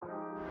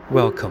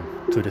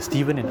Welcome to the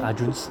Stephen and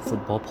Arjun's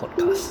Football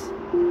Podcast,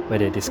 where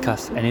they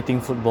discuss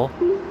anything football,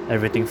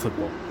 everything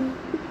football.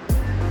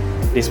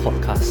 This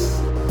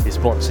podcast is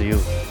brought to you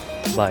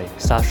by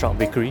Starstruck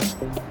Bakery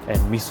and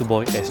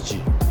Misuboy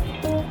SG.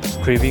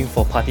 Craving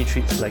for party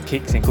treats like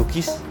cakes and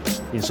cookies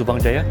in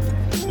Subang Jaya?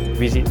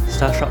 Visit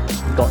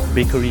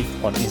starstruck.bakery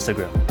on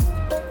Instagram.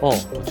 Or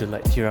would you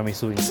like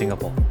tiramisu in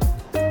Singapore?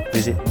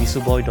 Visit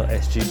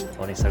misuboy.sg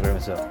on Instagram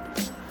as well.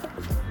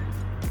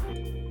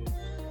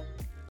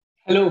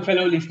 Hello,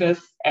 fellow listeners,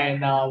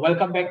 and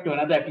welcome back to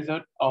another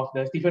episode of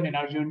the Stephen and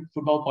Arjun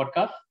Football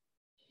Podcast.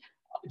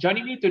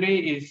 Joining me today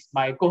is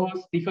my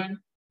co-host Stephen,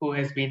 who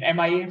has been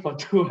MIA for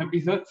 2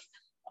 episodes.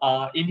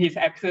 In his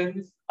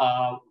absence,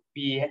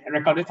 we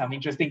recorded some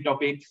interesting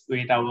topics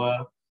with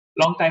our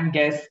longtime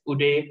guest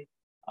Uday.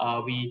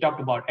 We talked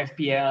about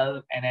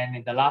FPL, and then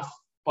in the last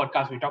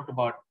podcast, we talked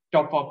about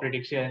top 4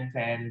 predictions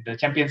and the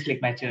Champions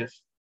League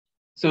matches.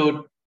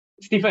 So,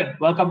 Stephen,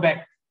 welcome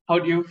back. How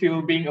do you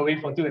feel being away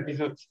for 2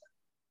 episodes?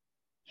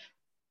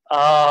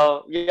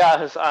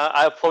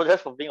 I apologize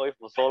for being away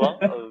for so long.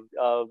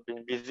 I've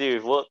been busy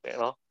with work,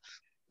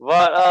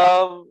 But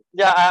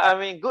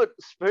I'm in good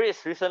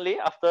spirits recently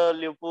after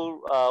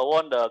Liverpool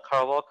won the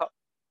Carabao Cup.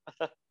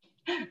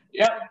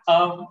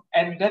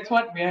 And that's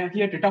what we're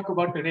here to talk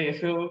about today.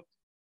 So,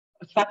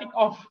 starting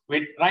off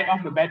with right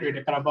off the bat with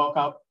the Carabao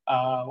Cup.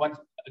 Once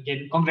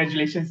again,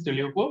 congratulations to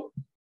Liverpool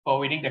for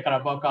winning the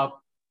Carabao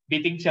Cup,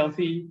 beating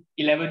Chelsea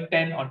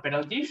 11-10 on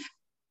penalties.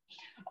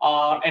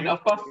 And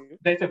of course,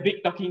 there's a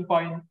big talking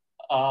point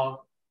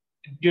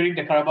during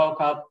the Carabao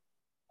Cup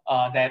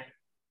that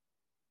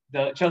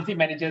the Chelsea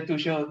manager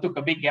Tuchel took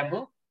a big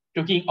gamble,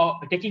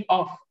 taking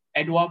off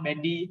Edouard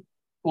Mendy,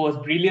 who was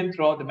brilliant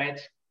throughout the match.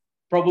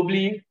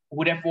 Probably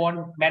would have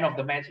won man of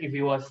the match if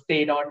he was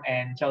stayed on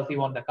and Chelsea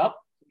won the cup.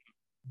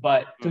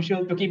 But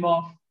Tuchel took him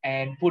off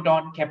and put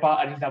on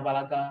Kepa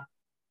Arrizabalaga,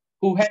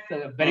 who has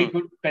a very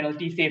good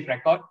penalty save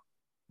record.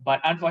 But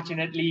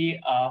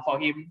unfortunately for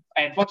him,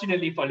 and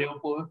fortunately for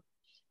Liverpool,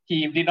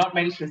 he did not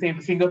manage to save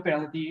a single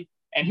penalty.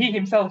 And he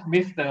himself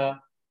missed the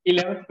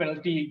 11th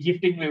penalty,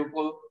 gifting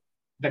Liverpool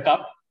the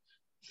cup.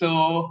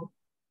 So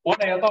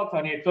what are your thoughts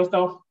on it? First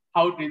off,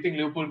 how do you think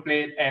Liverpool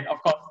played? And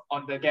of course,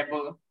 on the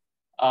gamble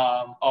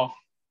of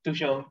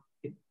Tuchel.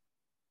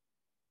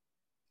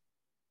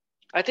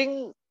 I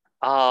think,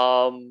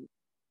 one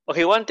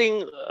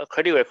thing,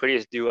 credit where credit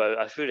is due.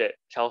 I feel that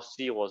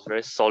Chelsea was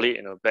very solid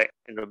in the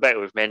back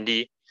with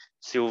Mendy,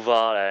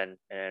 Silva,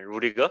 and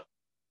Rudiger.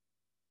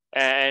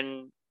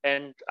 And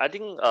I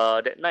think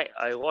that night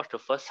I watched the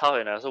first half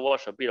and I also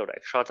watched a bit of the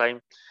extra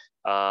time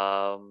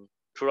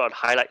throughout the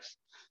highlights.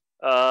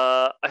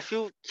 I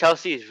feel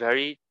Chelsea is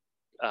very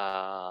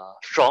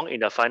strong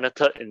in the final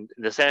third in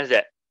the sense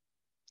that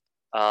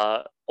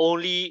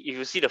only if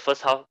you see the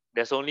first half,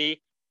 there's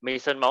only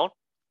Mason Mount,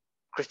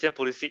 Christian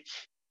Pulisic,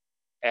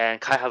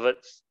 and Kai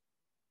Havertz,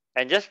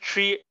 and just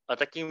 3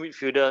 attacking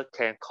midfielder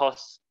can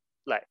cause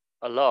like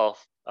a lot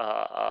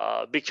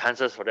of big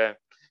chances for them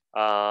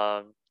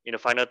in the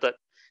final third.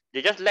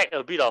 They just lack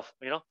a bit of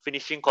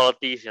finishing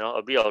qualities,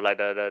 a bit of like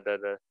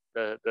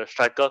the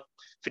striker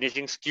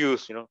finishing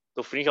skills,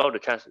 to finish all the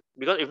chances.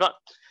 Because if not,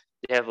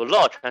 they have a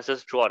lot of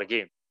chances throughout the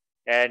game.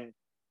 And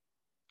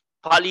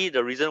partly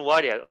the reason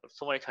why they have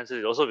so many chances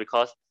is also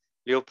because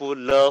Liverpool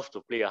love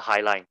to play a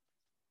high line.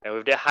 And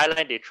with their high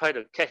line, they try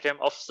to catch them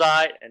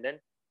offside, and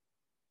then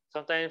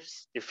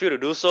sometimes they fail to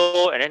do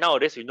so. And then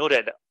nowadays, we know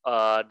that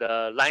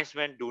the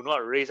linesmen do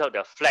not raise out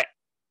their flag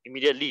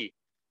immediately.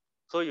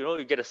 So,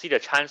 you get to see the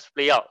chance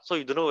play out. So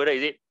you don't know whether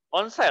is it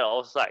onside or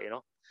offside,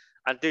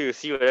 until you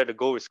see whether the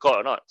goal is scored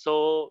or not.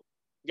 So,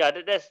 yeah,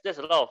 there's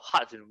a lot of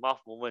hearts in the mouth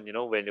moment,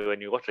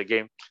 when you watch the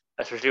game,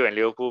 especially when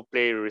Liverpool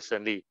play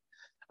recently.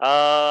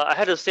 I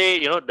had to say,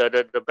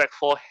 the back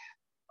four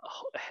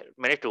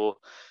managed to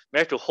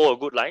hold a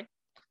good line.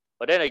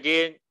 But then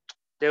again,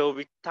 there will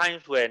be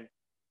times when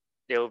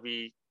there will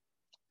be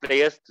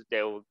players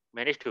that will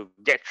manage to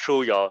get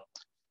through your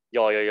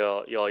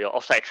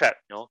offside trap,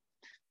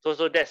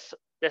 So that's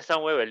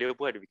somewhere where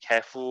Liverpool had to be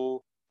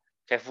careful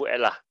at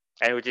lah.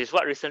 And which is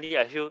what recently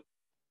I feel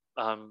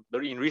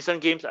in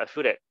recent games I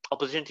feel that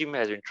opposition team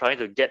has been trying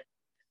to get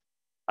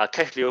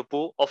catch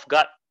Liverpool off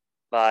guard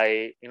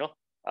by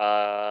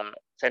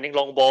sending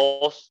long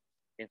balls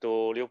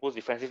into Liverpool's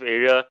defensive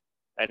area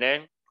and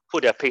then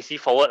put their pacey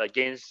forward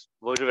against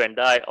Virgil van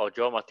Dijk or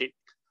Joao Matip.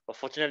 But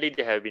fortunately,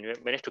 they have been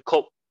managed to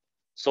cope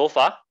so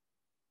far.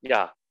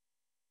 Yeah.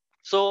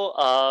 So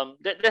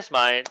that's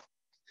my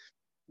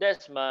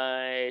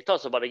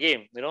thoughts about the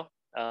game. We did not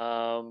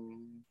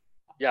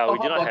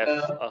have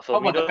a how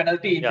about the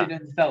penalty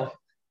incident itself?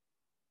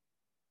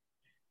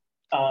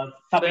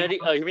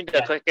 You mean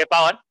the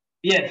Kepa one?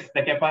 Yes,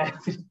 the Kepa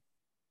incident.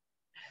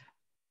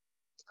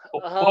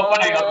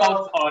 What are your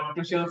thoughts on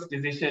Tuchel's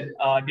decision?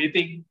 Do you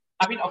think?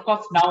 I mean, of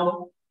course,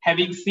 now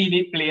having seen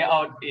it play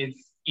out,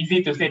 it's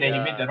easy to say that he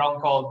made the wrong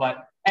call.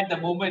 But at the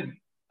moment,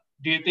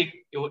 do you think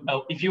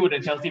if you were the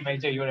Chelsea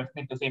manager, you would have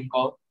made the same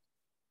call?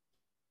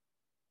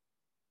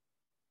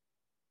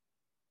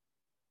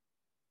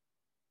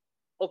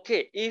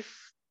 okay,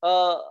 if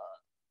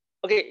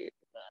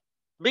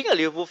being a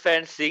Liverpool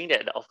fan, seeing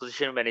that the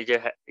opposition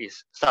manager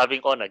is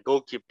subbing on a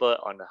goalkeeper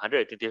on the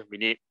 120th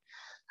minute,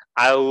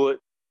 I would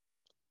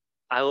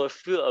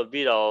feel a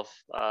bit of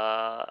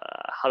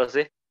how to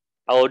say,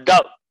 I would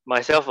doubt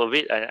myself a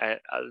bit, and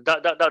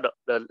doubt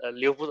the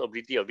Liverpool's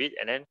ability a bit,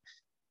 and then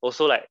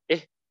also like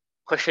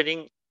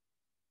questioning,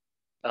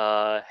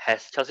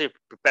 has Chelsea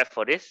prepared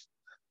for this?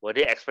 Were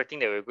they expecting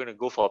that we were going to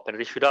go for a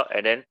penalty shootout,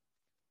 and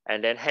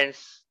then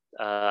hence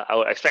I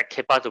would expect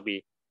Kepa to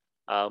be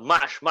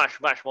much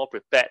more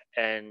prepared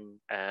and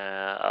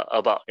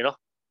about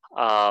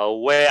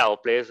where our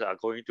players are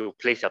going to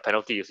place their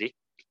penalty. You see,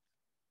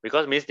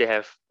 because it means they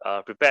have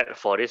prepared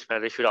for this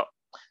penalty shootout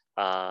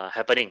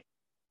happening.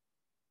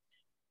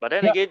 But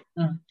then again,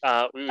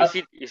 you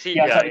see,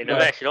 sorry, in the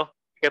match,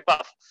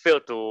 Kepa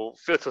failed to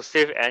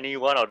save any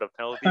one of the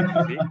penalties.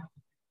 You see,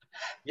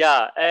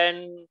 yeah,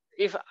 and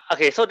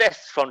so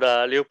that's from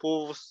the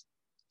Liverpool's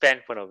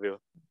fan point of view.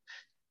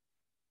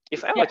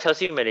 If I'm a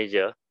Chelsea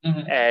manager,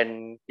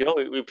 and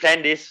we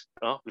planned this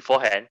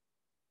beforehand,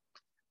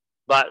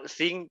 but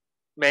seeing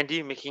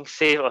Mendy making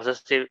save after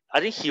save,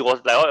 I think he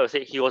was, like what I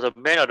said, he was a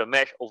man of the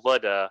match over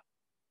the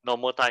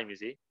normal time. You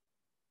see,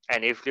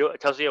 and if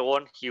Chelsea had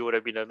won, he would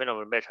have been a man of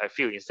the match, I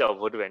feel, instead of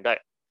Virgil van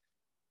Dijk.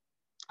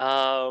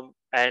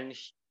 And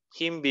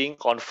him being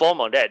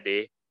confirmed on that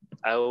day,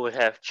 I would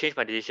have changed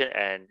my decision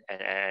and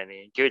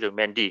give it to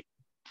Mendy.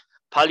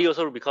 Partly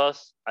also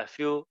because I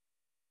feel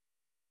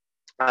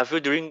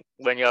during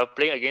when you're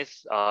playing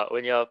against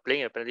when you're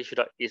playing a penalty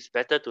shootout, it's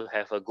better to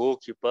have a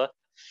goalkeeper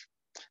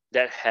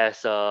that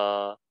has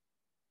a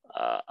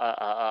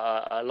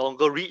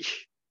longer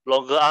reach,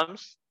 longer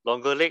arms,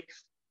 longer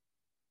legs.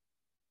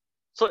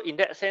 So in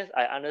that sense,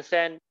 I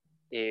understand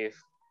if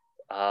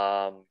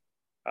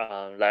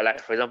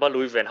like for example,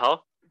 Louis van Gaal,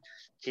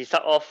 he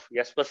start off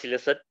Jesper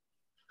Cillessen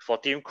for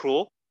Team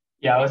Krul.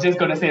 Yeah, I was just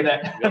gonna say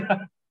that.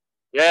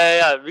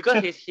 Yeah,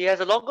 because he has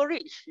a longer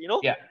reach,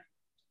 Yeah.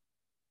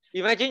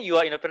 Imagine you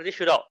are in a penalty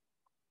shootout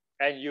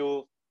and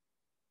you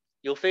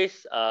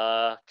face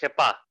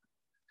Kepa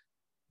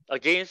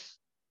against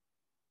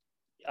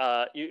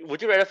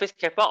would you rather face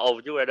Kepa or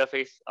would you rather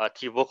face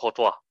Thibaut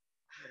Courtois?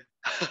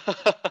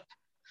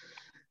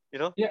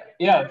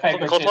 Yeah, fair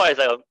question. Courtois is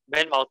like a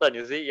man mountain,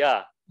 you see,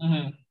 yeah.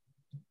 Mm-hmm.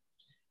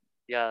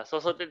 Yeah, so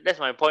that's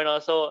my point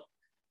also.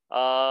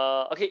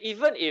 Okay,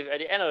 even if at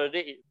the end of the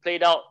day it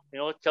played out,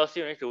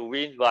 Chelsea managed to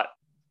win, but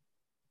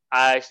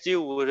I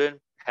still wouldn't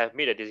have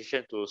made a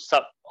decision to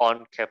sub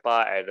on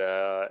Kepa at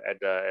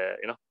the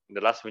in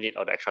the last minute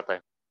of the extra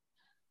time.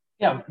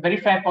 Yeah, very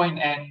fair point,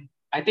 and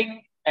I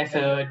think as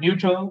a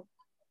neutral,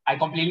 I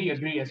completely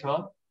agree as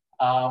well.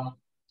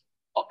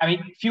 I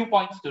mean, few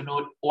points to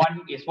note.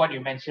 One is what you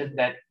mentioned,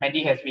 that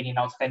Mendy has been in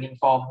outstanding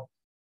form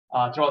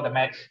throughout the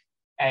match,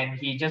 and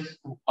he just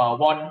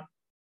won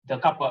the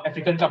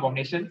African Cup of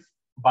Nations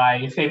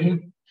by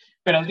saving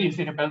penalties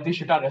in a penalty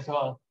shootout as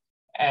well.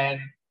 And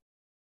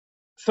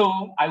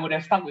so I would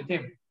have stuck with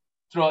him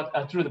through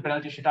the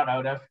penalty shootout. I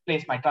would have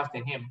placed my trust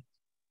in him.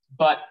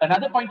 But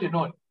another point to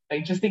note, the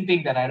interesting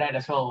thing that I read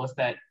as well was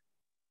that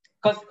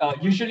because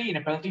usually in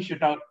a penalty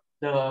shootout,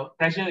 the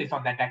pressure is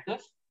on the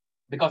attackers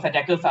because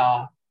attackers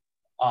are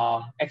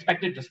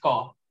expected to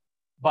score.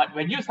 But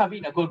when you sub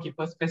in a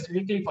goalkeeper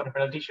specifically for the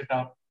penalty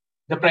shootout,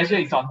 the pressure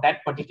is on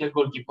that particular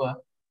goalkeeper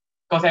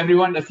because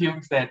everyone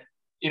assumes that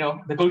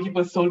the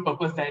goalkeeper's sole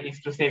purpose there is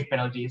to save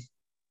penalties,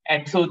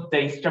 and so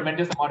there is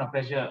tremendous amount of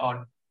pressure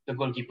on the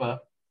goalkeeper.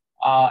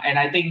 And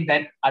I think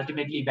that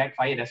ultimately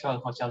backfired as well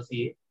for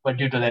Chelsea, but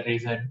due to that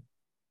reason.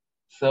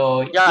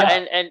 So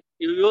and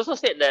you also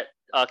said that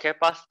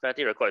Kepa's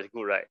penalty record is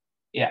good, right?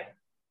 Yeah.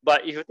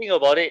 But if you think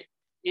about it,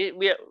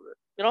 you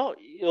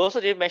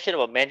also did mention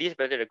about Mendy's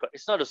penalty record.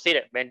 It's not to say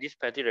that Mendy's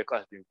penalty record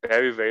has been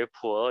very, very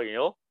poor,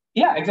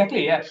 Yeah,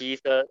 exactly. Yeah.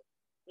 He's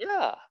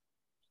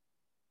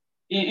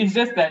It's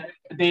just that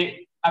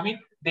they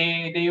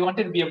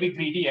wanted to be a bit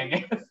greedy, I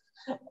guess,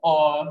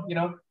 or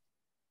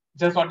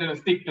just wanted to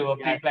stick to a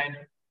pre-plan.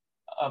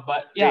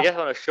 But yeah, they just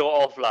want to show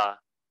off, lah.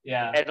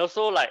 Yeah. And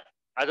also, like,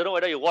 I don't know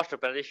whether you watched the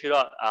penalty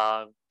shootout,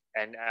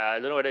 and I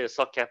don't know whether you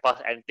saw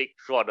Kepa's antic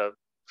throughout the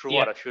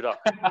shootout.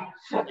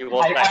 It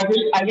was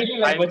I really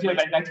like Virgil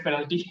van Dijk's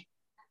penalty.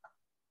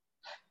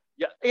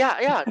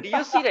 Yeah. Did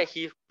you see that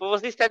he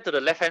purposely stand to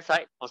the left hand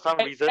side for some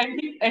reason?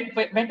 And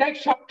Van Dijk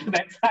shot to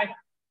that side.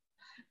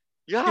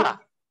 Yeah.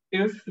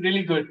 It was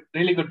really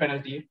good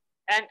penalty.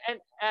 And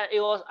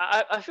it was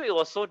I feel it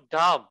was so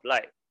dumb.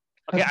 Like,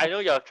 okay, I know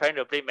you're trying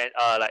to play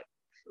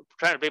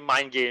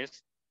mind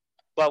games,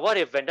 but what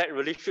if Van Dijk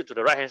really shoot to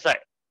the right hand side?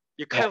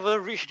 You can't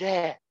even reach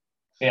there.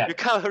 Yeah. You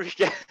can't even reach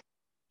there.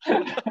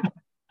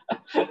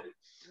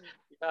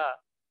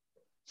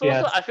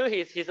 Yeah. So I feel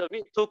he's a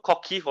bit too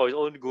cocky for his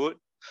own good.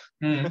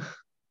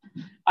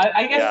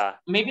 I guess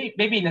maybe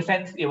in a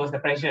sense it was the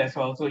pressure as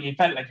well. So he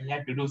felt like he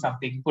had to do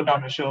something, put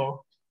on a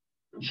show.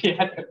 He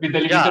had with the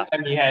limited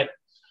time he had.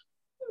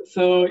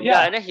 So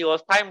and then he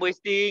was time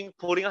wasting,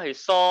 pulling out his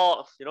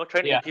socks,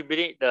 trying to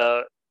intimidate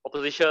the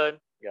opposition.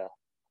 Yeah.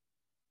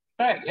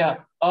 Right, yeah.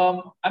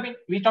 I mean,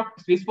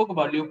 we spoke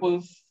about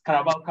Liverpool's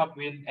Carabao Cup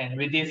win, and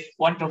with this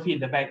one trophy in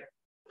the bag,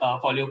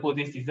 for Liverpool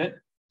this season.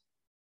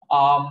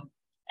 Um,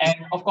 and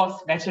of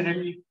course,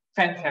 naturally,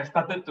 fans have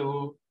started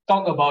to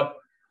talk about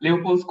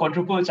Liverpool's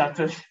quadruple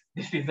chances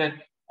this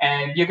season.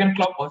 And Jurgen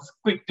Klopp was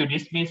quick to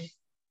dismiss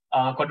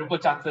quadruple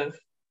chances.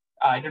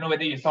 I don't know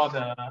whether you saw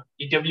the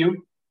interview,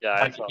 Yeah,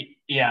 I but saw.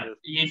 yeah, Yes.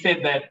 he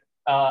said that.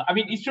 I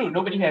mean, it's true.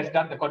 Nobody has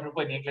done the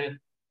quadruple in England,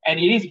 and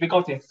it is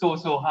because it's so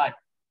hard.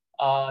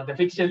 The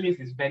fixture list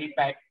is very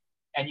packed,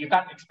 and you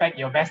can't expect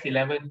your best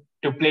 11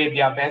 to play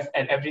their best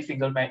at every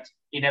single match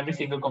in every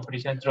single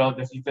competition throughout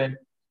the season.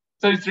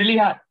 So it's really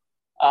hard.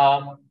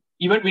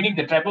 Even winning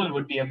the treble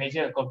would be a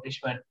major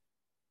accomplishment.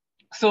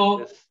 So,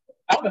 Yes.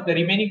 out of the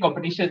remaining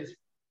competitions,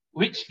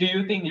 which do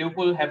you think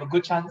Liverpool have a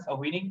good chance of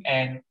winning,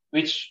 and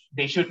which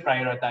they should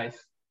prioritize?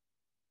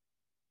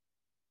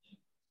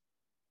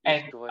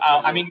 And Do I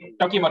think I mean, Liverpool?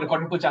 talking about the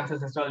quadruple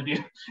chances as well, do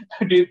you,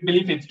 do you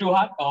believe it's too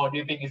hard, or do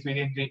you think it's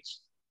within reach?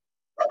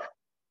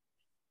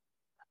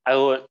 I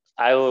would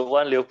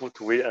want Liverpool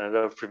to win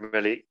another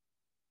Premier League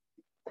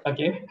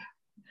Okay.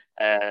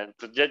 and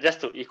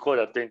just to equal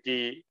the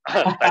 20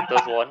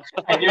 titles won.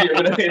 I knew you were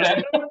going to say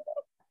that.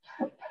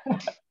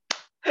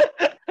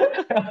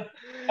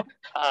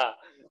 Ah,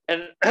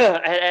 and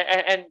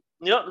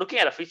looking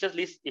at the fixtures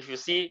list, if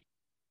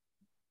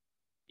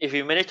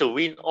we manage to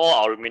win all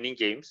our remaining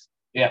games,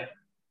 Yeah.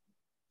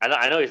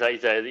 I know it's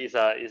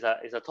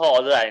a tall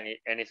order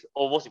and it's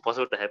almost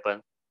impossible to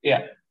happen.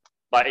 Yeah.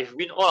 But if we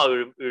win all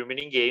our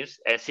remaining games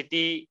and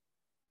City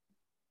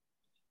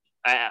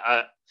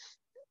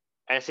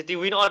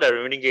win all the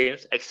remaining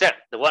games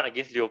except the one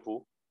against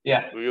Liverpool,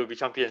 Yeah. we will be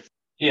champions.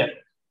 Yeah.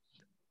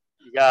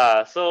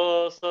 Yeah.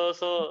 So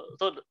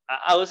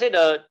I would say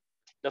the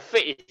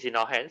fate is in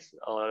our hands,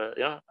 or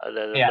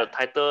the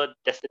title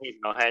destiny is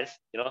in our hands.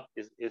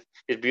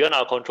 It's beyond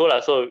our control,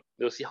 so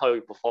we'll see how we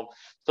perform.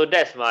 So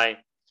that's my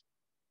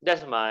I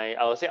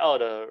would say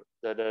out of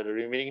the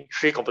remaining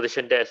 3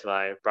 competition, that's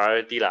my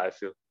priority, I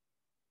feel.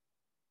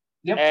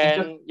 Yep.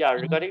 And yeah,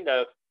 regarding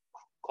the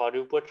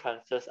quadruple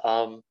chances,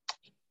 what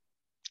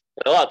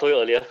I told you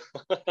earlier,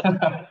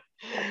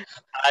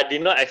 I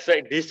did not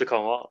expect this to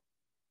come out.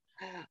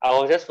 I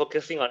was just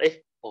focusing on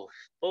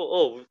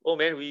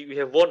man, we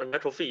have won another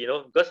trophy,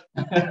 because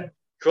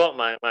throughout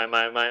my time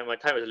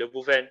as a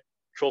Liverpool fan,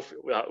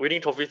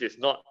 winning trophies is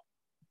not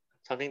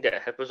something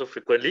that happens so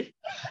frequently.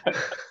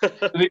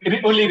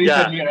 Only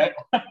recently, Yeah. right?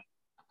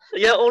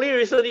 Yeah, only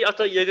recently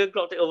after Jurgen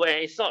Klopp take over,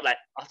 and it's not like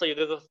after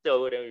Jurgen Klopp take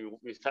over, then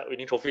we start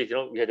winning trophies.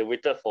 We had to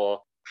wait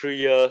for 3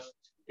 years.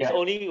 It's Yeah.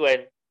 only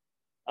when,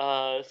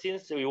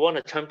 since we won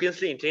the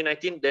Champions League in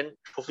 2019, then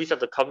trophies have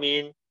to come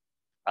in,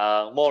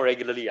 more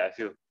regularly, I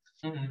feel.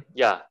 Mm-hmm.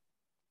 Yeah.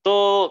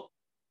 So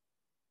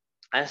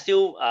I'm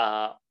still,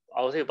 I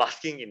would say,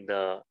 basking in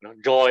the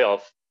joy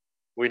of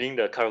winning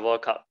the Carabao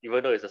Cup,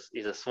 even though it's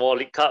a small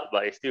league cup,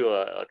 but it's still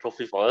a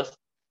trophy for us.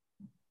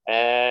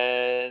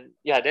 And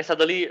yeah, then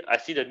suddenly I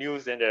see the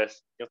news, and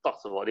there's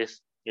talks about this,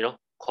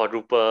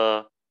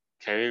 quadruple.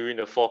 Can we win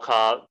the 4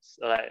 cups?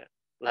 Like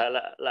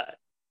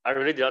I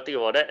really did not think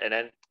about that, and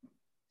then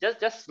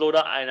just slow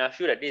down. And I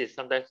feel that this is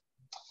sometimes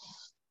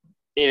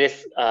it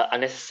is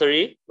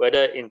unnecessary,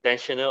 whether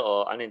intentional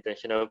or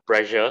unintentional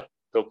pressure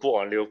to put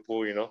on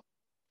Liverpool.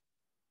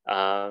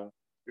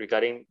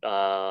 Regarding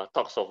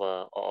talks of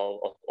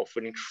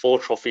winning 4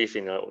 trophies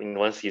in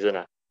one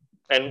season.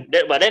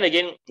 But then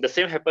again, the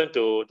same happened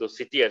to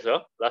City as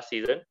well last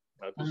season,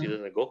 2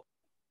 seasons ago,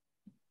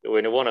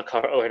 when they won a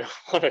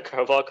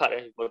Carabao Cup.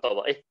 And people talk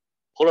about,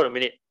 hold on a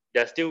minute,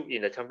 they're still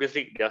in the Champions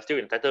League, they're still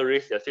in title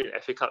race, they're still in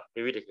FA Cup.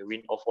 Maybe they can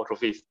win all 4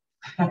 trophies.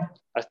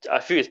 I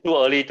feel it's too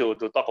early to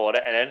talk about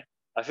that, and then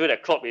I feel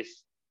that Klopp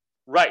is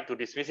right to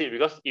dismiss it,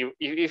 because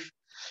if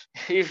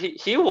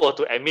he were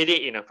to admit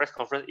it in a press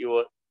conference, it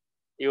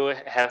would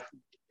have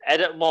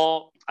added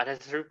more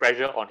unnecessary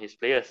pressure on his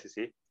players. You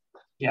see.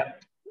 Yeah.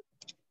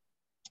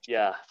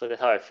 Yeah, so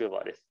that's how I feel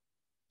about this.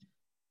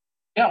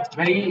 Yeah,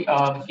 very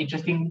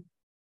interesting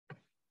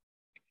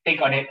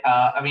take on it.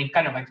 I mean,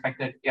 kind of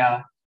expected.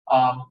 Yeah.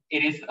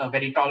 It is a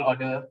very tall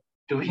order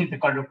to win the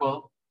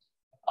quadruple.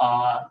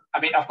 I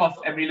mean, of course,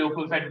 every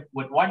Liverpool fan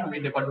would want to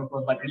win the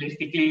quadruple, but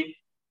realistically,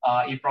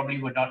 it probably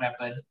would not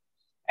happen.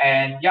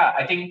 And yeah,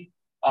 I think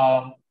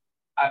I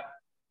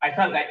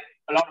felt like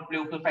a lot of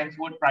Liverpool fans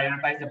would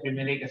prioritize the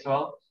Premier League as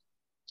well,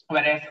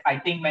 whereas I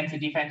think Man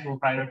City fans will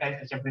prioritize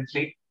the Champions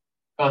League,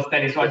 because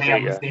that is what they are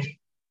missing.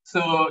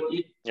 So,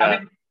 I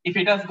mean, if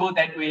it does go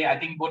that way, I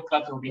think both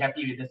clubs will be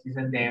happy with the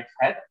season they have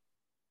had.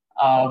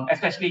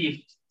 Especially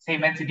if, say,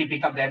 Man City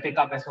pick up the FA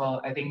Cup as well.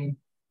 I think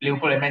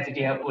Liverpool and Man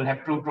City will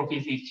have 2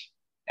 trophies each,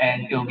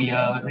 and it will be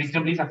a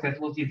reasonably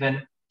successful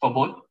season for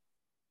both.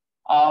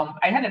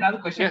 I had another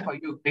question for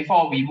you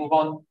before we move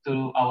on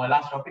to our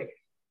last topic.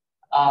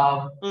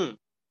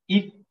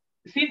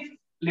 Since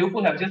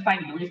Liverpool have just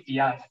signed Luis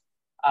Diaz,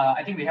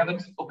 I think we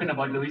haven't spoken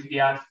about Luis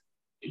Diaz.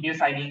 New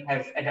signing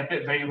has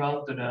adapted very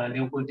well to the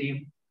Liverpool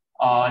team,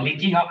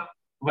 linking up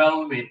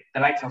well with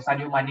the likes of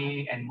Sadio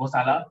Mane and Mo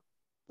Salah.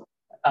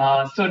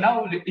 So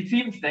now it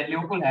seems that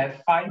Liverpool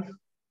have 5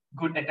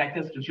 good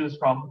attackers to choose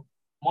from: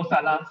 Mo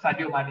Salah,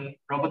 Sadio Mane,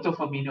 Roberto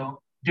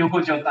Firmino,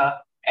 Diogo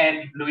Jota,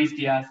 and Luis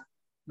Diaz.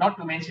 Not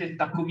to mention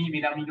Takumi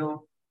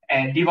Minamino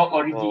and Divock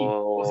Origi,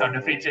 who's on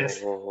the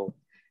fringes. Oh.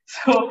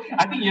 So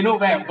I think you know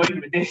where I'm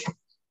going with this.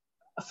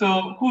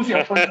 So who's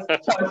your first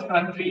choice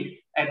front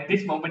three at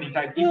this moment in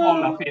time, if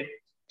all are fit?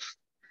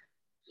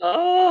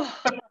 Oh.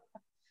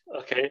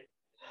 Okay.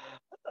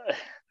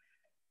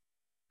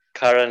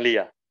 Currently,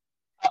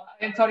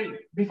 And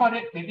sorry, before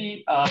that,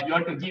 maybe you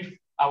want to give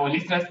our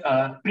listeners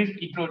a brief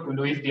intro to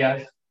Luis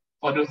Diaz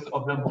for those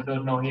of them who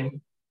don't know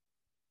him.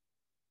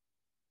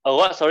 a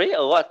what? Sorry,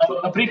 a what?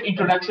 A brief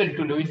introduction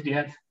to Luis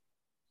Diaz.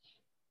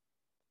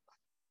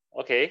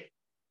 Okay.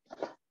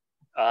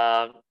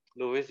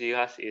 Luis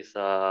Diaz is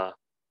a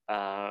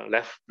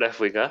left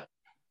winger.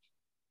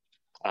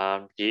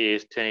 He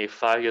is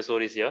 25 years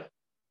old this year.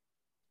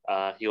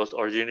 He was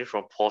originally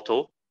from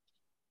Porto.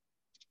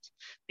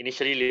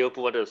 Initially,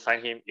 Liverpool wanted to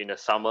sign him in the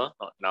summer,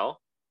 not now.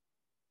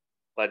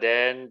 But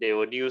then there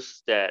were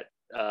news that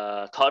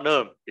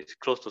Tottenham is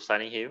close to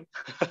signing him.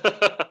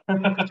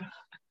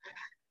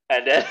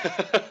 And then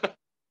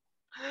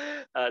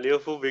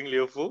Liverpool being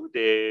Liverpool,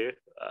 they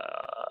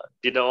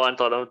did not want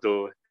Tottenham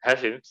to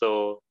have him.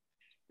 So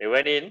they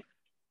went in,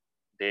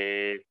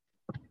 they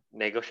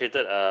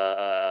negotiated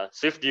a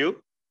swift deal,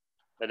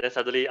 and then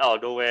suddenly out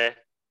of nowhere,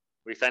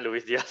 we signed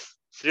Luis Diaz.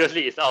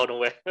 Seriously, it's out of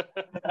nowhere.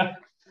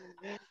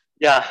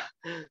 Yeah,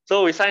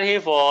 so we signed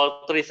him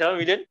for 37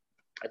 million,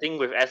 I think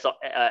with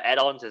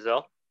add-ons as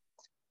well.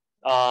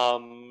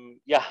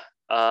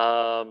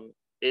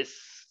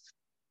 It's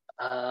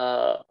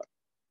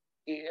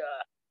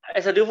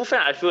as a Liverpool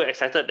fan, I feel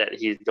excited that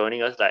he's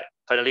joining us. Like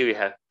finally, we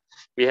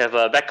have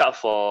a backup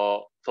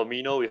for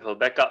Mino. We have a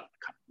backup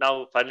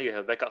now. Finally, we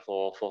have a backup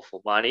for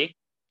Mane.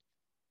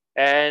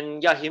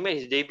 And yeah, he made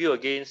his debut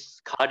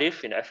against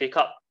Cardiff in the FA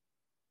Cup.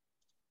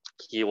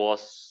 He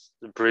was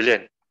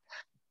brilliant.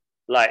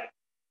 Like,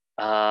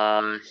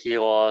 he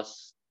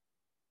was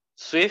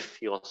swift.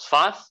 He was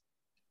fast.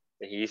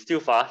 He is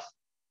still fast.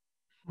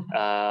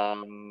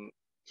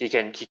 He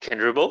can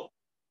dribble,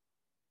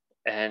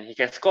 and he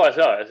can score as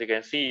well. As you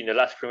can see in the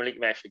last Premier League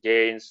match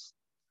against,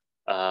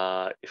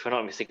 if I'm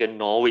not mistaken,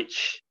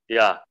 Norwich.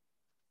 Yeah.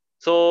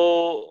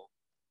 So,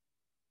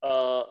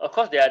 of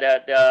course, there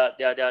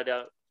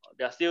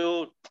are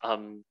still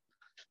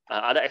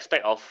other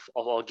aspects of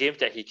our games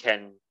that he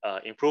can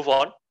improve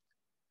on.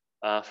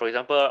 For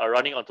example,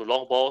 running onto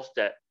long balls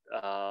that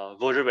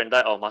Virgil van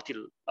Dijk or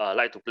Martin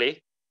like to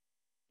play.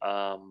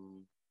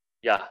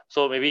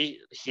 So maybe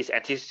his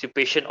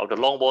anticipation of the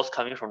long balls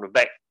coming from the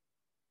back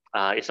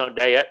is not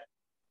there yet.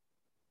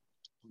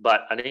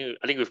 But I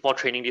think with more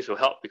training, this will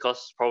help,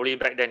 because probably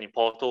back then in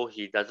Porto,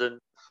 he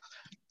doesn't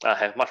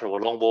have much of a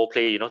long ball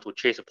play, to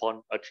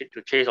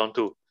chase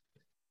onto.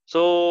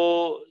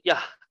 So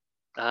yeah,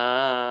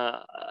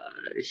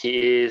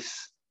 he is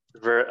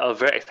a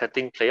very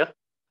exciting player.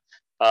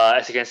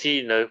 As you can see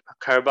in the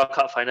Carabao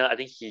Cup final, I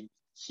think he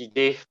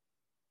gave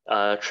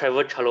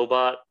Trevor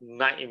Chalobah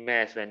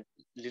nightmares, man.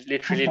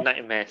 Literally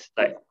nightmares.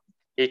 Like,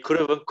 he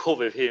couldn't even cope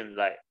with him.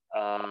 Like,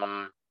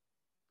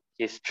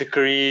 his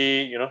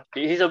trickery,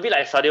 he's a bit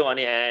like Sadio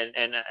Mane,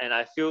 and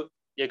I feel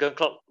Jurgen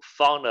Klopp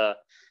found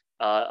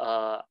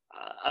I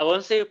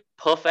won't say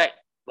perfect,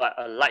 but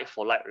a like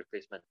for like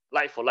replacement.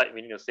 Like for like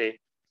meaning to say,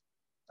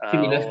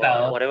 Similar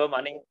style. whatever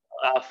Mane,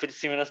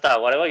 similar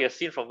style. Whatever you've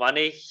seen from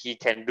Mane, he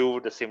can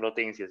do the similar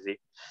things. You see,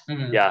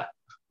 yeah.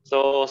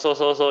 So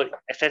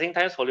exciting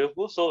times for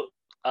Liverpool. So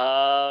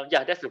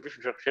that's the brief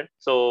introduction.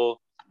 So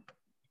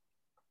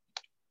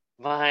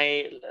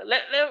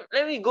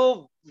let me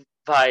go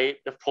by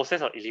the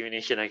process of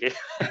elimination. Okay.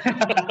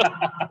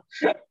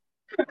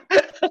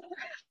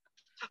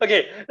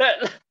 Okay.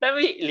 Let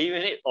me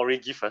eliminate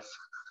Origi first.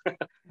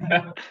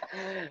 Then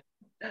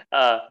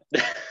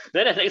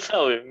the next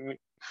one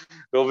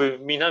will be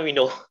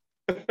Minamino.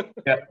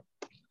 Yeah.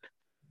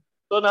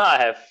 So now I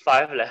have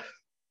 5 left.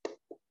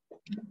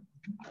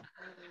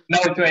 No,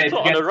 it's right. So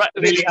on the right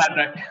really wing, hard,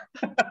 right?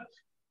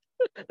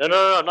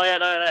 no, not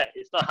yet.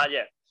 It's not hard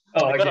yet.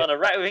 Oh, Because okay. on the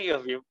right wing,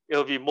 it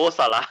will be Mo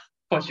Salah.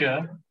 For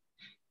sure.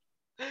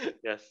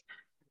 Yes,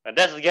 and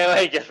that's again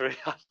where it gets very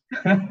hard.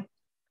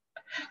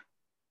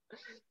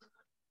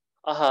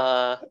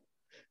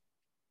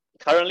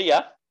 Currently,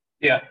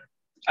 Yeah.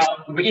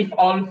 If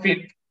all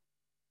fit.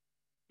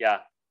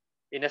 yeah,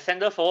 in the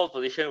center forward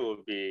position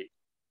will be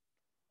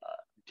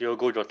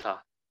Diogo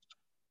Jota.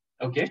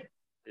 Okay.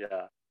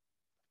 Yeah,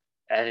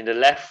 and in the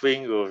left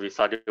wing will be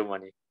Sadio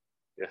Mane.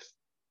 Yes.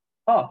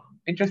 Oh,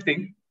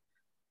 interesting.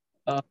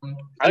 I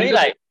mean,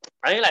 like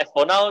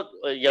for now,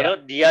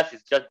 Diaz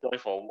is just going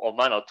for a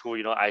month or two.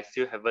 I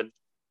still haven't.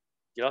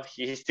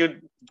 He's still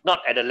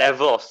not at the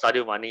level of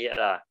Sadio Mane yet,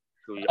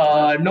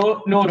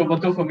 no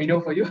Roberto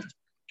Firmino for you.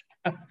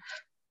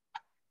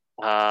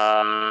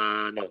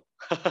 No.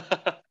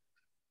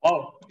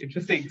 Oh,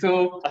 interesting.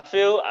 So I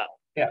feel,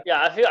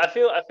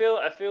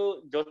 I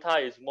feel Jota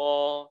is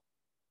more.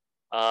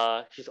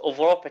 His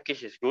overall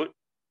package is good.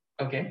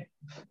 okay.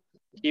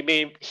 he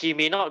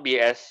may not be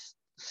as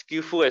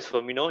skillful as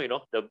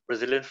Firmino, the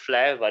Brazilian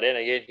flair, but then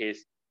again,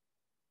 his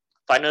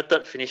final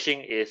third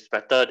finishing is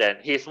better than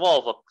he's more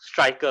of a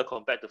striker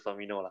compared to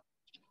Firmino.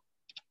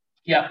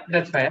 Yeah,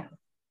 that's fair.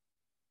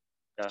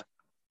 Yeah.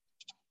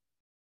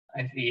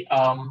 I see.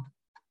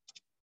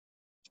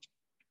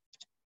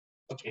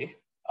 Okay.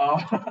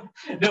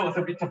 That was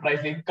a bit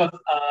surprising because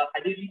I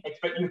didn't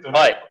expect you to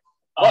Right.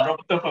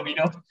 Roberto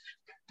Firmino.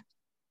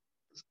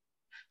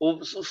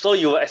 So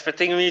you were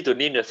expecting me to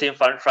name the same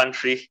front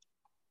three?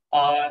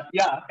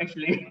 Yeah,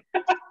 actually.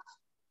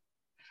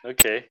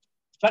 Okay.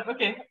 But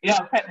okay,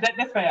 yeah,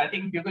 that's fair. I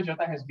think Diogo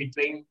Jota has been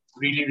playing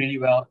really, really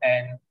well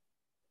and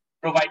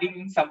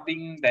providing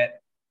something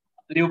that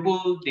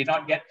Liverpool did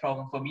not get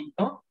from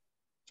Firmino,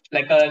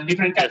 like a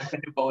different kind of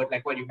center forward,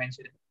 like what you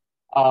mentioned.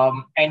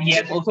 And he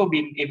has also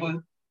been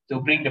able to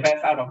bring the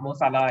best out of Mo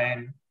Salah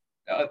and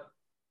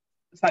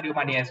Sadio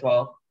Mane as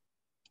well.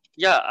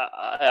 Yeah,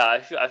 I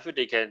feel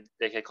they can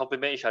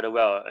complement each other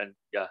well, and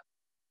yeah.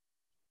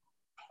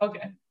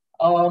 Okay.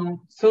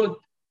 So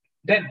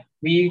then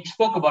we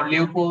spoke about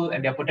Liverpool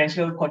and their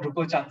potential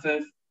quadruple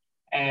chances,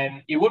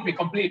 and it won't be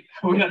complete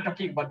without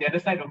talking about the other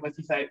side of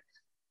Merseyside,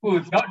 who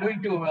is not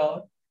doing too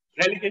well,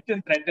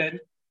 relegation threatened,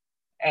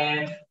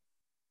 and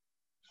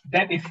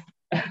that is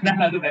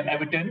none other than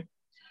Everton.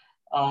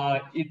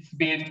 It's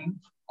been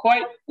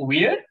quite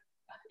weird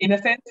in a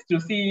sense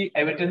to see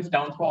Everton's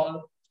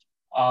downfall.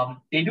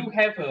 They do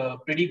have a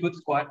pretty good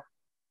squad,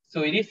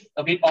 so it is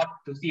a bit odd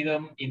to see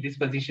them in this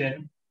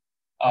position,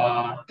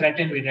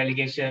 threatened with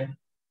relegation.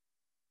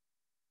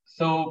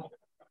 So,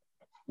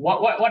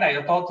 what are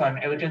your thoughts on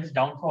Everton's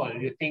downfall? Do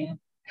you think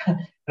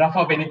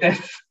Rafa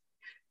Benitez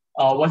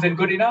wasn't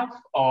good enough,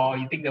 or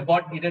you think the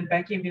board didn't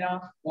back him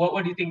enough?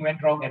 What do you think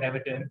went wrong at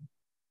Everton?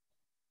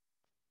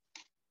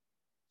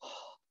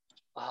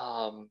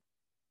 I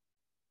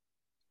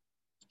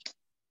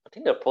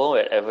think the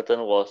problem at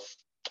Everton was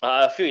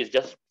I feel it's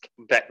just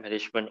bad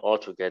management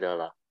altogether,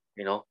 lah.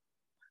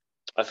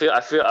 I feel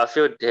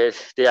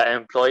they are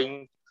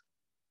employing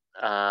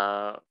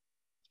how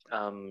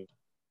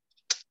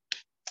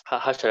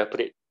should I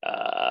put it,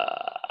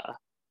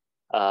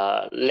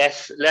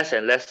 less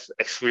and less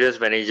experienced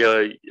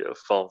manager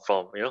from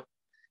you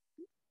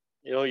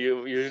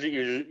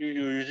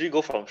usually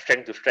go from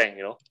strength to strength,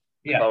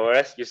 Yeah. But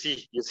whereas you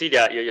see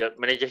their your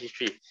manager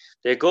history,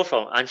 they go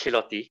from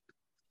Ancelotti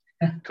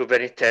to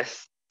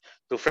Benitez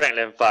to Frank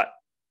Lampard,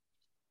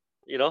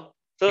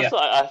 So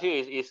I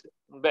feel it's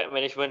bad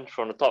management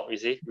from the top, you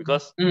see,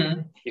 because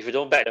if you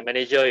don't back the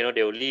manager,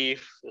 they will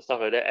leave,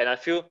 stuff like that. And I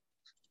feel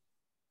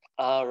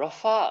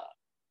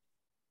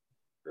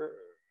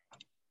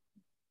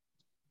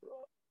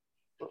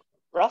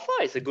Rafa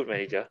is a good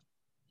manager.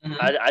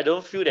 I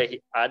don't feel that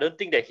I don't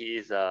think that he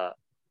is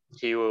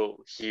he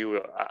will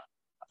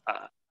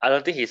I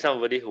don't think he's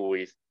somebody who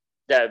is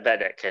that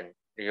bad that can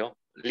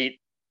lead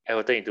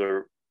Everton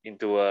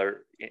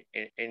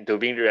into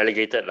being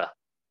relegated lah.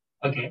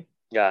 Okay.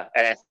 Yeah,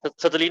 and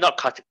certainly not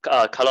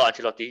Carlo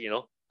Ancelotti.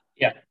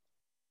 Yeah.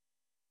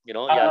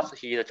 So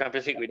he's a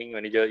Champions League winning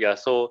manager. Yeah,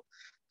 so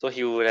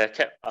he would have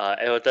kept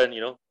Everton,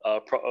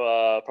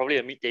 probably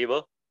a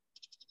mid-table.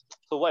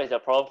 So what is their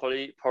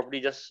problem?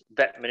 Probably just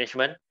bad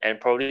management and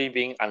probably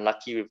being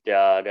unlucky with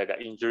their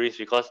injuries.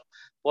 Because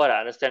what I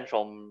understand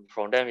from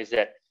them is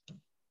that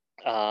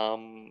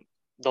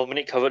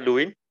Dominic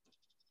Calvert-Lewin,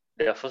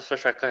 their first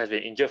striker, has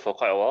been injured for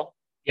quite a while.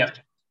 Yeah.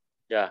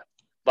 Yeah.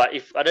 But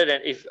if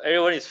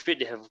everyone is fit,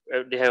 they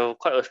have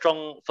quite a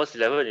strong first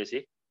 11. You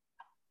see.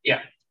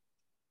 Yeah.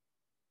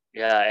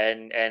 Yeah,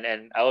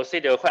 and I would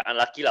say they were quite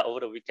unlucky over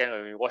the weekend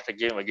when we watched the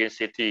game against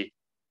City.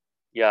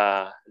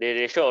 Yeah,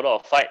 they showed a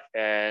lot of fight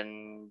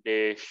and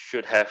they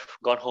should have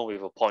gone home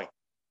with a point.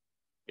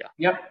 Yeah.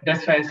 Yep,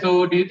 that's right.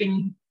 So do you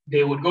think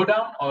they would go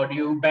down, or do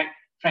you back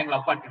Frank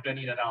Lampard to turn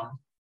it around?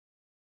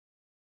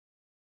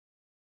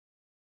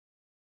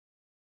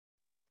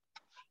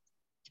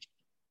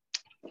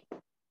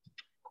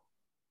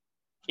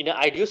 In an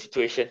ideal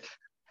situation,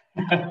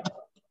 I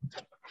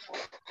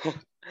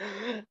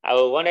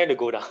would want them to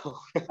go down. Of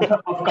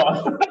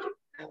course.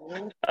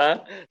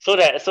 So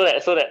that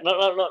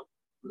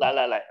not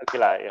like okay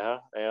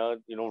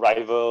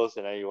rivals,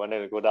 and then you want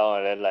them to go down,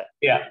 and then like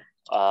yeah.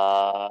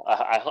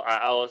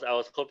 I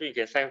was hoping you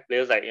can sign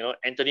players like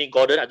Anthony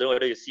Gordon. I don't know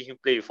whether you see him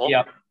play before.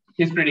 Yeah,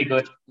 he's pretty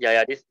good.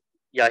 Yeah, he's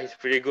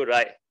pretty good,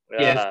 right?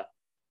 Yeah. Yes.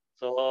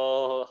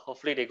 So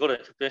hopefully they go to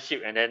the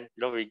championship, and then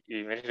we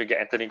manage to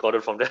get Anthony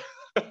Gordon from there.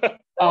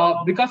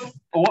 Because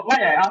why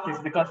I ask is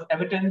because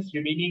Everton's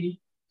remaining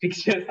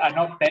fixtures are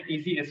not that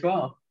easy as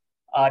well.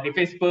 They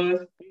face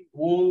Spurs,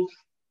 Wolves.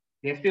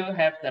 They still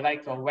have the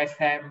likes of West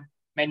Ham,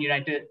 Man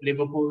United,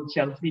 Liverpool,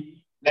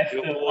 Chelsea, Leicester,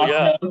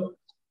 Arsenal. Yeah.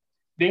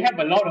 They have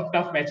a lot of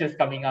tough matches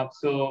coming up,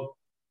 so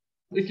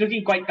it's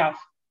looking quite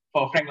tough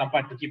for Frank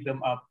Lampard to keep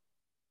them up.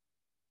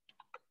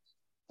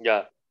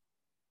 Yeah,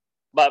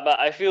 but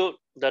I feel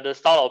that the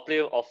style of play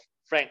of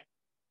Frank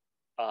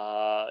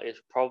is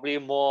probably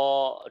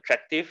more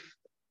attractive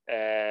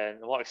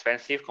and more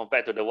expensive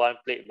compared to the one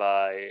directed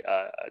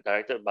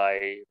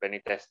by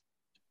Benitez.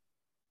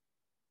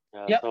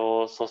 Yep.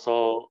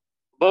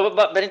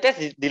 But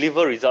Benitez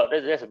deliver result.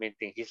 That's the main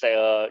thing. He's like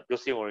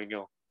Jose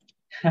Mourinho.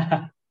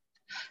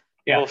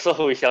 Yeah.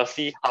 So we shall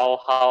see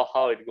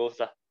how it goes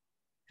lah.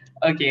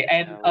 Okay,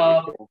 and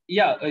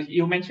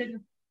you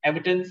mentioned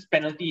Everton's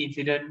penalty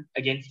incident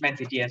against Man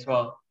City as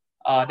well.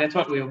 That's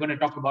what we were going to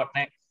talk about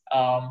next.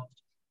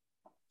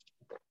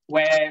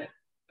 Where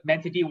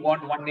Man City won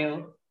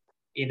 1-0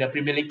 in the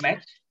Premier League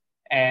match,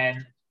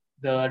 and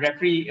the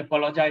referee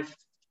apologized.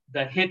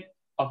 The head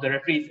of the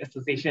Referees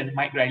Association,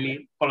 Mike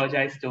Riley,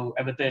 apologized to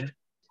Everton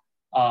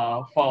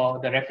for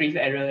the referee's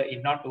error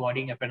in not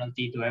awarding a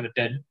penalty to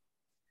Everton.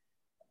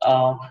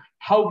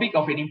 How big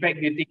of an impact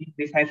do you think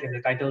this has in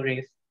the title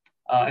race,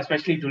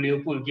 especially to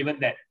Liverpool, given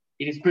that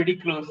it is pretty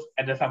close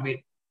at the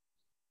summit?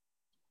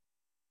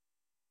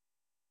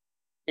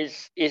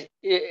 It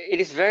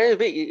is very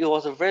big. It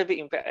was a very big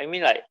impact. I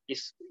mean, like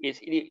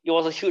it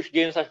was a huge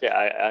game, such that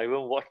I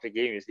even watched the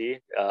game. You see,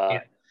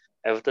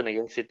 Everton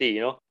against City.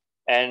 You know,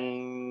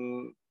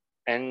 and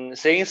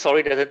saying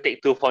sorry doesn't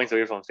take 2 points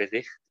away from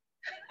City.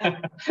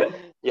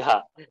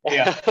 Yeah.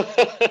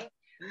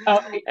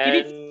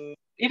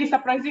 It is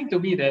surprising to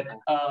me that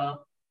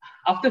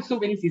after so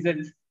many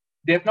seasons,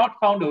 they have not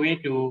found a way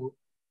to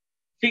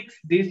fix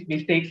these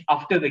mistakes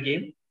after the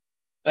game.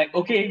 Like,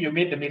 okay, you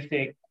made the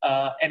mistake,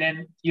 and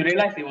then you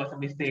realize it was a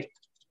mistake.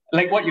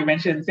 Like what you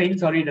mentioned, saying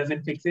sorry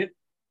doesn't fix it.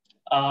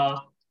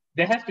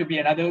 There has to be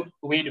another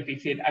way to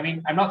fix it. I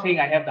mean, I'm not saying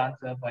I have the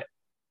answer, but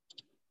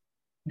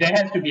there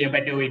has to be a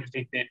better way to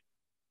fix it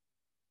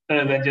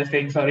rather than just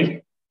saying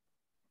sorry.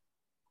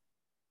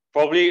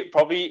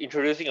 Probably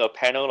introducing a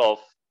panel of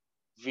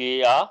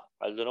VAR.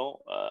 I don't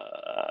know.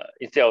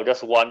 Instead of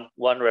just one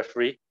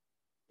referee.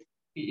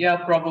 Yeah,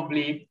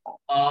 probably.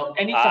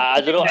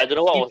 I don't know what in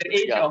was the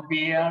age of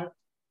VAR,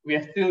 we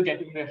are still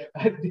getting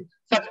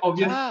such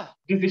obvious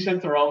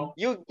decisions wrong.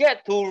 You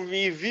get to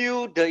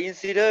review the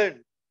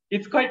incident.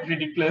 It's quite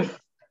ridiculous.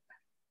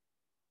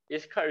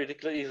 It's quite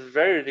ridiculous. It's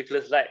very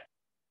ridiculous. Like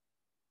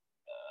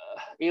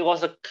it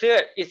was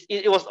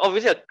it was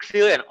obviously a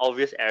clear and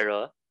obvious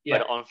error by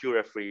the on-field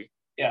referee.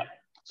 Yeah.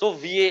 So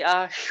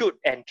VAR should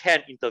and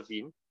can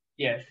intervene.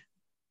 Yes.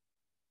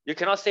 You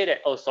cannot say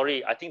that, oh,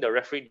 sorry, I think the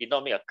referee did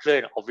not make a clear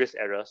and obvious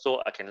error,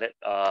 so I can let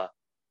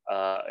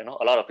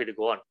allow the play to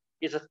go on.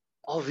 It's an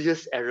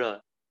obvious error.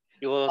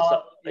 It was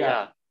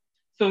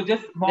So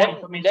just more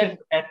information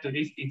to add to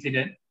this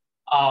incident.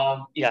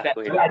 That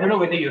I don't know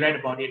whether you read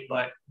about it,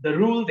 but the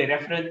rule they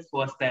referenced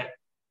was that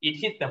it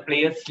hit the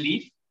player's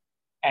sleeve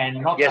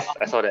and not. Yes,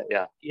 I saw that.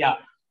 Yeah. Yeah,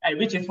 and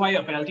which is why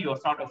a penalty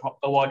was not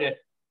awarded.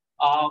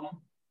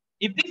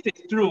 If this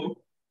is true,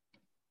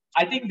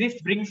 I think this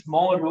brings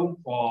more room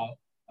for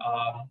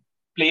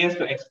players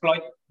to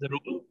exploit the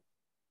rule.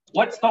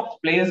 What stops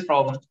players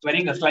from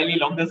wearing a slightly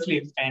longer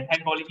sleeve and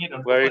handballing it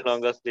on wearing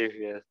longer sleeve?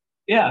 Yes.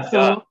 Yeah.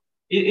 So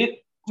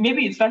it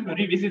maybe it's time to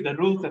revisit the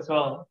rules as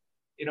well.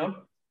 You know.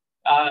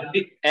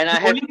 And I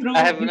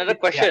have another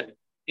question.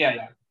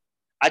 Yeah.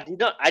 I did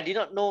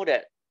not know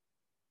that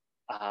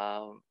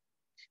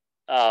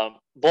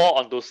ball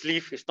onto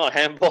sleeve is not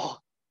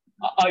handball.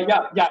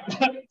 Yeah.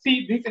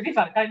 See, these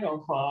are kind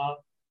of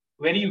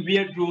very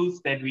weird rules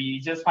that we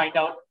just find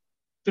out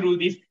through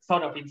these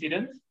sort of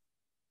incidents.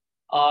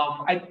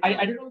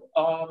 I don't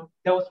know.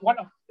 There was one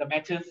of the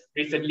matches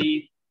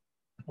recently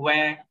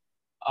where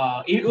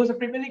it was a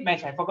Premier League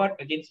match. I forgot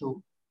against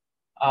who.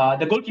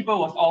 The goalkeeper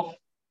was off,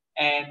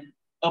 and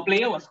a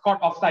player was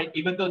caught offside,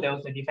 even though there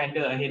was a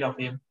defender ahead of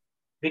him,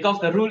 because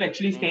the rule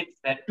actually states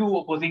that 2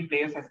 opposing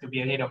players has to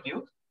be ahead of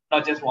you,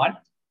 not just one.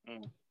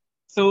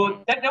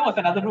 So that was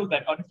another rule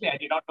that honestly I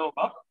did not know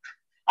about.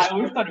 I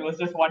always thought it was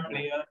just one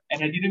player,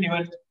 and I didn't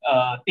even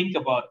think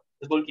about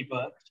the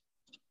goalkeeper.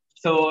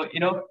 So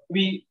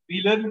we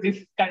learn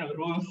this kind of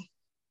rules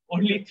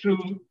only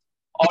through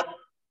odd,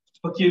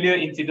 peculiar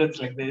incidents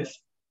like this.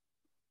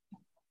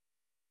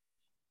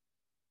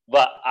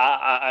 But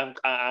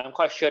I'm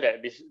quite sure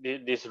that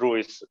this rule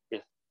is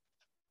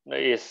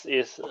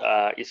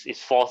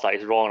false.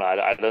 It's wrong.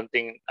 I don't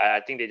think. I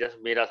think they just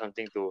made up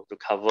something to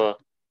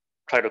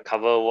try to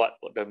cover what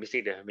the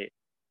mistake they have made.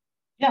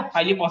 Yeah,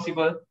 highly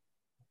possible.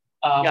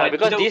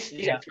 Because this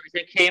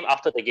information came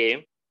after the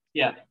game.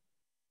 Yeah.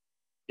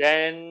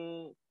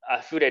 Then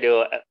I feel that they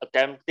were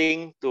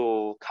attempting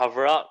to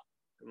cover up,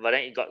 but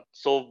then it got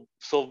so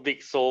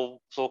big so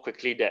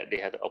quickly that they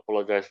had to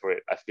apologize for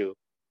it. I feel.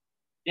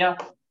 Yeah,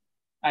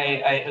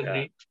 I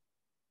agree.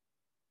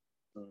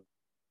 Yeah.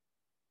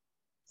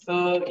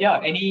 So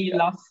any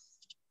last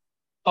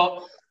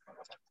thoughts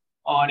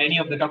on any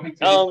of the topics?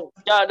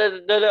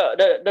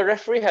 The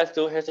referee has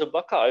to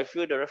buck up. I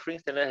feel the refereeing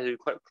standard has been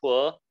quite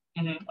poor.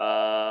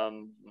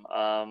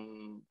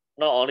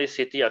 Not only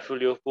City, I feel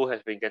Liverpool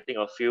has been getting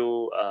a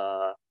few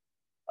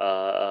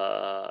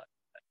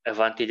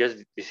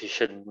advantageous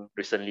decision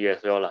recently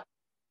as well lah.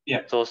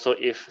 Yeah. So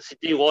if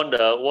City won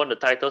the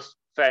titles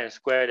fair and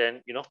square,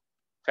 then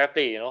fair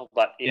play.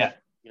 But if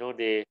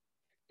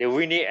they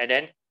win it and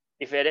then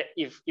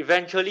if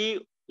eventually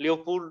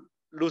Liverpool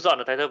lose out on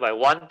the title by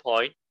 1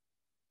 point,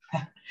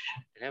 and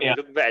then we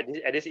look back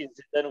at this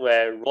incident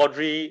where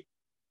Rodri,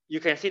 you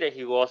can see that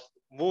he was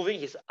moving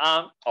his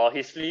arm or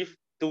his sleeve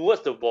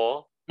towards the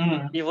ball,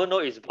 even though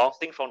it's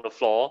bouncing from the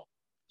floor.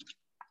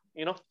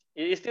 You know,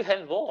 it is still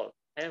handball.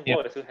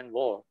 Handball is still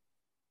handball.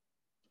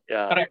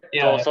 Yeah. Correct.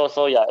 Yeah.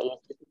 So yeah,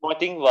 it's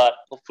disappointing, but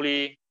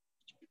hopefully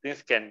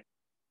things can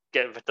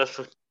get better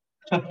soon.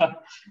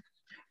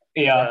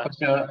 Yeah, for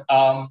sure.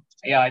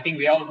 I think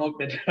we all hope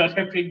that the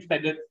refereeing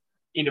standards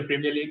in the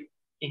Premier League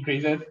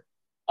increases.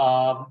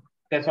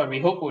 That's what we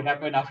hope would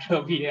happen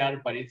after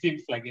VAR, but it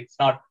seems like it's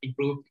not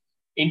improved.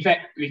 In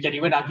fact, we can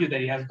even argue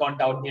that it has gone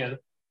downhill.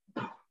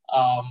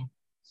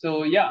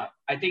 So yeah,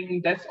 I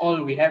think that's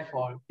all we have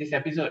for this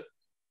episode.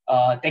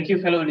 Thank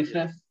you, fellow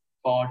listeners,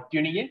 for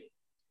tuning in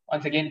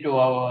once again to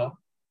our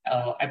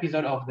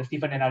episode of the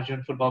Stephen and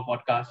Arjun Football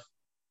Podcast.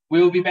 We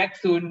will be back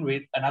soon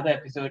with another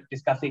episode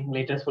discussing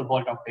latest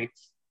football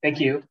topics. Thank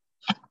you.